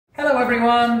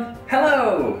everyone!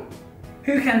 Hello!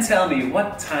 Who can tell me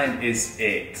what time is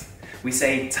it? We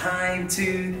say time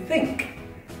to think.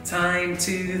 Time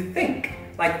to think.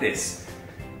 Like this.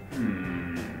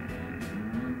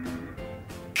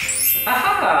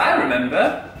 Aha! I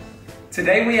remember!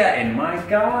 Today we are in my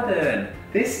garden.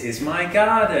 This is my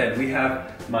garden. We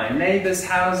have my neighbours'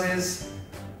 houses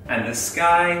and the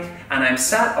sky, and I'm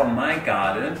sat on my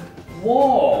garden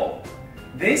wall.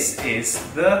 This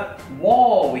is the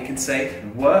wall. We can say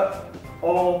w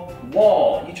or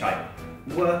wall. You try.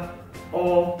 W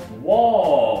or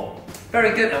wall.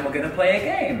 Very good, and we're going to play a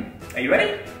game. Are you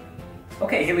ready?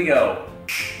 Okay, here we go.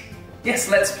 Yes,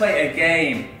 let's play a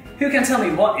game. Who can tell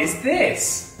me what is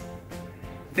this?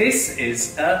 This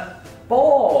is a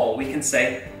ball. We can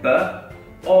say b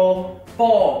or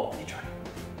ball. You try.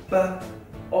 B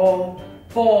or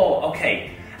ball.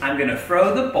 Okay, I'm going to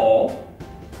throw the ball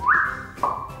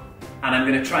and I'm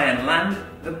going to try and land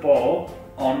the ball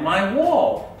on my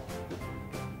wall.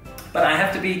 But I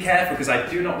have to be careful because I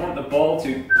do not want the ball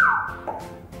to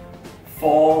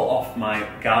fall off my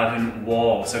garden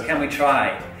wall. So can we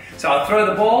try? So I'll throw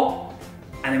the ball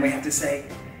and then we have to say,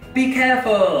 be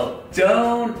careful,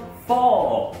 don't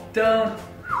fall, don't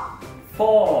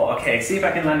fall. Okay, see if I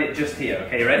can land it just here.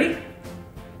 Okay, you ready?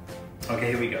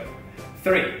 Okay, here we go.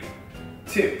 3,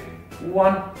 2,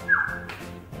 1.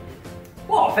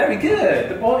 Wow, very good.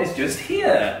 The ball is just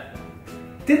here.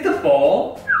 Did the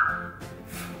ball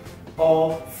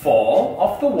fall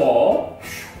off the wall?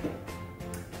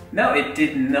 No, it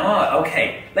did not.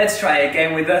 Okay, let's try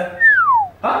again with the...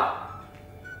 Huh?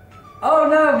 Oh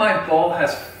no, my ball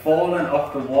has fallen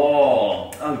off the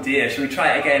wall. Oh dear, should we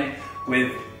try it again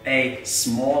with a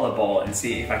smaller ball and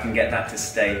see if I can get that to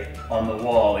stay on the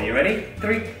wall? Are you ready?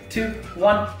 3, 2,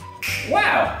 1.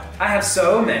 Wow, I have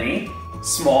so many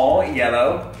small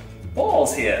yellow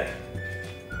balls here.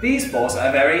 These balls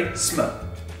are very small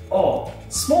or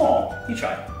small. You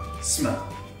try. Small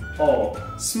or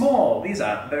small. These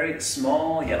are very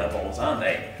small yellow balls, aren't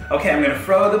they? Okay, I'm going to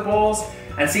throw the balls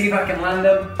and see if I can land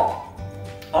them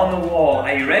on the wall.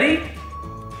 Are you ready?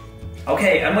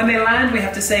 Okay, and when they land, we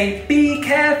have to say, be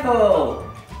careful!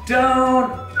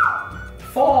 Don't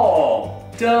fall!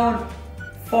 Don't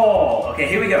fall! Okay,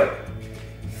 here we go.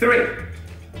 3,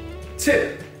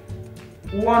 2,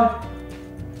 1.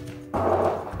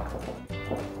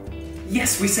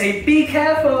 Yes, we say, be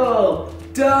careful!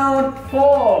 Don't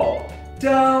fall!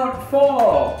 Don't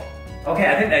fall! Okay,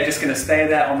 I think they're just going to stay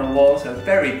there on the wall, so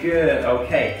very good.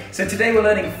 Okay, so today we're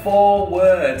learning 4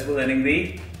 words. We're learning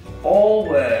the all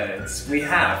words. We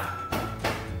have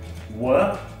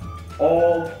w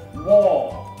or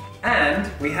wall, and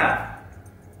we have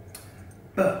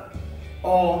b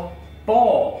or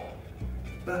ball.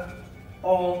 B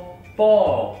or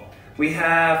ball. We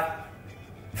have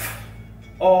f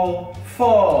or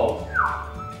fall.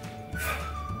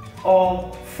 F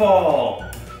or fall.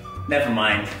 Never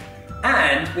mind.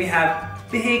 And we have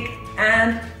big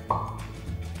and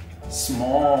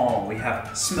small. We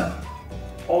have sm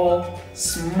or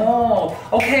small.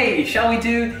 Okay, shall we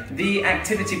do the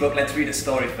activity book? Let's read a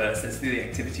story first. Let's do the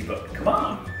activity book. Come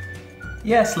on.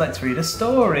 Yes, let's read a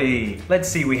story. Let's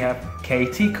see, we have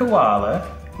Katie Koala.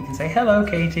 You can say hello,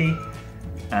 Katie.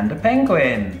 And a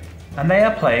penguin. And they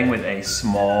are playing with a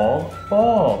small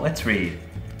ball. Let's read.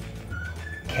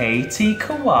 Katie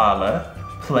Koala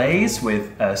plays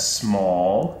with a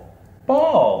small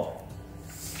ball.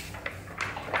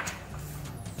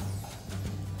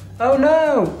 Oh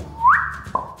no!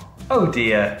 Oh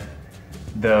dear.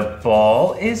 The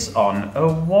ball is on a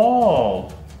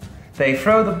wall. They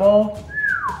throw the ball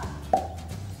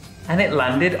and it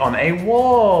landed on a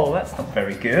wall. That's not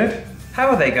very good. How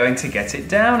are they going to get it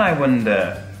down, I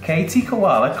wonder? Katie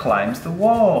Koala climbs the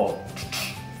wall.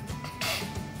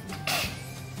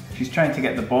 She's trying to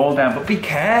get the ball down, but be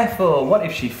careful. What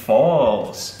if she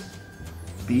falls?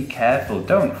 Be careful,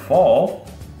 don't fall.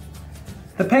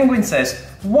 The penguin says,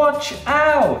 watch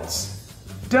out.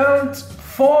 Don't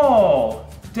fall.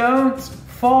 Don't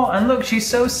fall. And look, she's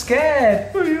so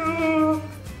scared.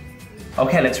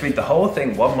 Okay, let's read the whole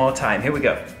thing one more time. Here we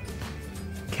go.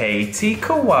 Katie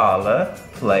Koala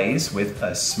plays with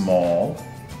a small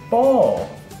ball.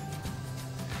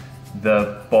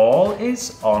 The ball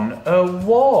is on a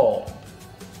wall.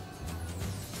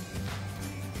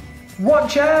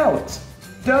 Watch out!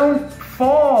 Don't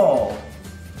fall!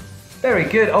 Very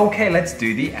good. Okay, let's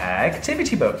do the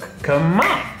activity book. Come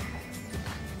on!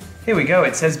 Here we go.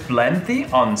 It says blend the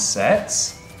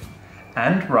onsets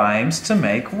and rhymes to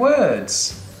make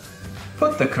words.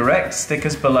 Put the correct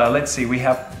stickers below. Let's see, we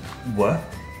have w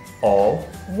or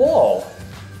wall.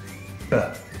 B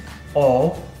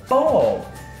or ball.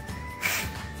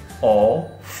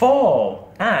 All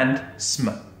fall. And sm,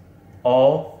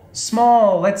 all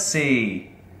small. Let's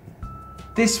see.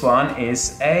 This one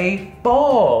is a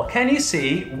ball. Can you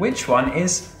see which one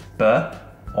is b,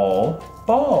 all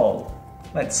ball?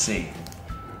 Let's see.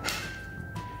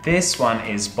 This one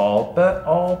is ball, but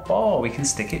all ball. We can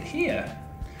stick it here.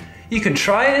 You can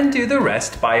try and do the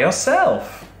rest by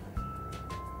yourself.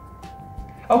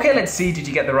 Okay, let's see, did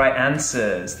you get the right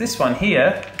answers? This one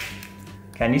here,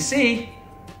 can you see,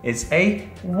 is a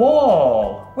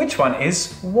wall. Which one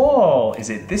is wall? Is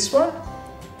it this one,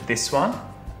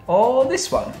 or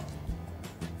this one?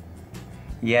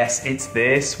 Yes, it's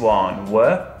this one.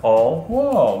 We're all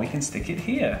wall. We can stick it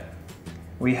here.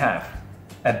 We have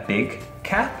a big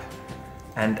cap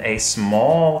and a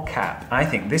small cap. I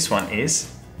think this one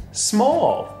is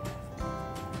small.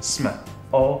 Sm,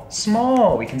 or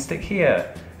small. We can stick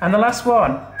here. And the last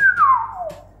one.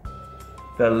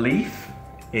 The leaf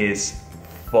is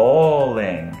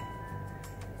falling.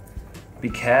 Be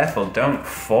careful, don't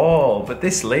fall. But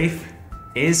this leaf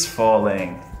is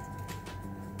falling.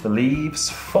 The leaves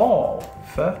fall.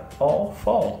 All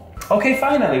fall. Okay,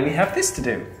 finally we have this to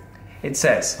do. It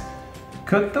says,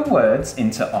 cut the words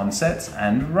into onsets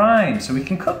and rhymes so we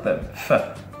can cut them.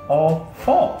 All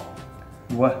fall.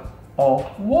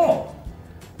 All wall.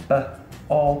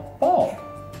 All ball.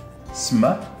 Sm,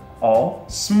 all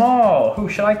small. Who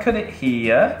shall I cut it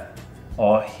here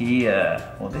or here?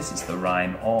 Well, this is the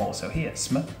rhyme all, so here,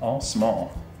 sm, all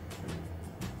small.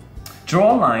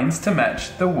 Draw lines to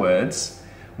match the words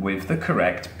with the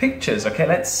correct pictures. Okay,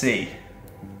 let's see.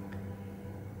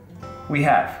 We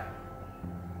have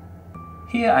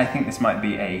here, I think this might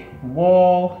be a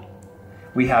wall.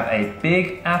 We have a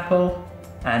big apple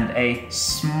and a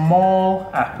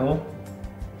small apple.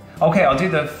 Okay, I'll do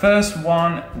the first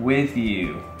one with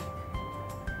you.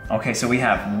 Okay, so we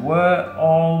have we're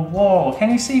all wall. Can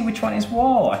you see which one is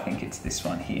wall? I think it's this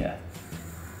one here.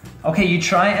 Okay, you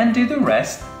try and do the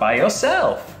rest by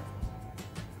yourself.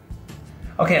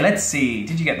 Okay, let's see.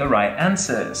 Did you get the right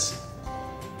answers?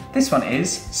 This one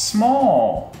is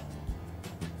small.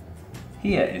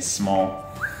 Here is small.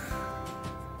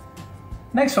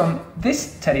 Next one,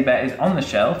 this teddy bear is on the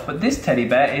shelf, but this teddy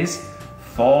bear is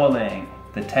falling.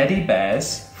 The teddy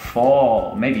bears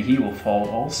fall. Maybe he will fall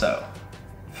also.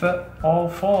 All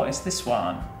four is this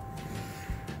one.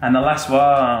 And the last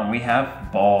one, we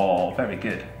have ball. Very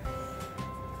good.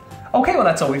 Okay, well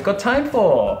that's all we've got time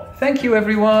for. Thank you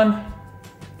everyone.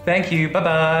 Thank you,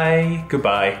 bye-bye.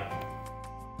 Goodbye.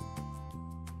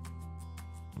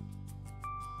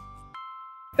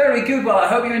 Very good, well I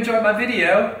hope you enjoyed my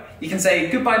video. You can say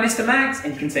goodbye Mr. Max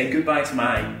and you can say goodbye to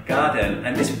my garden.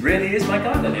 And this really is my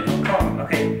garden in Hong Kong,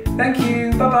 okay? Thank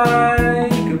you, bye-bye,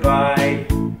 goodbye.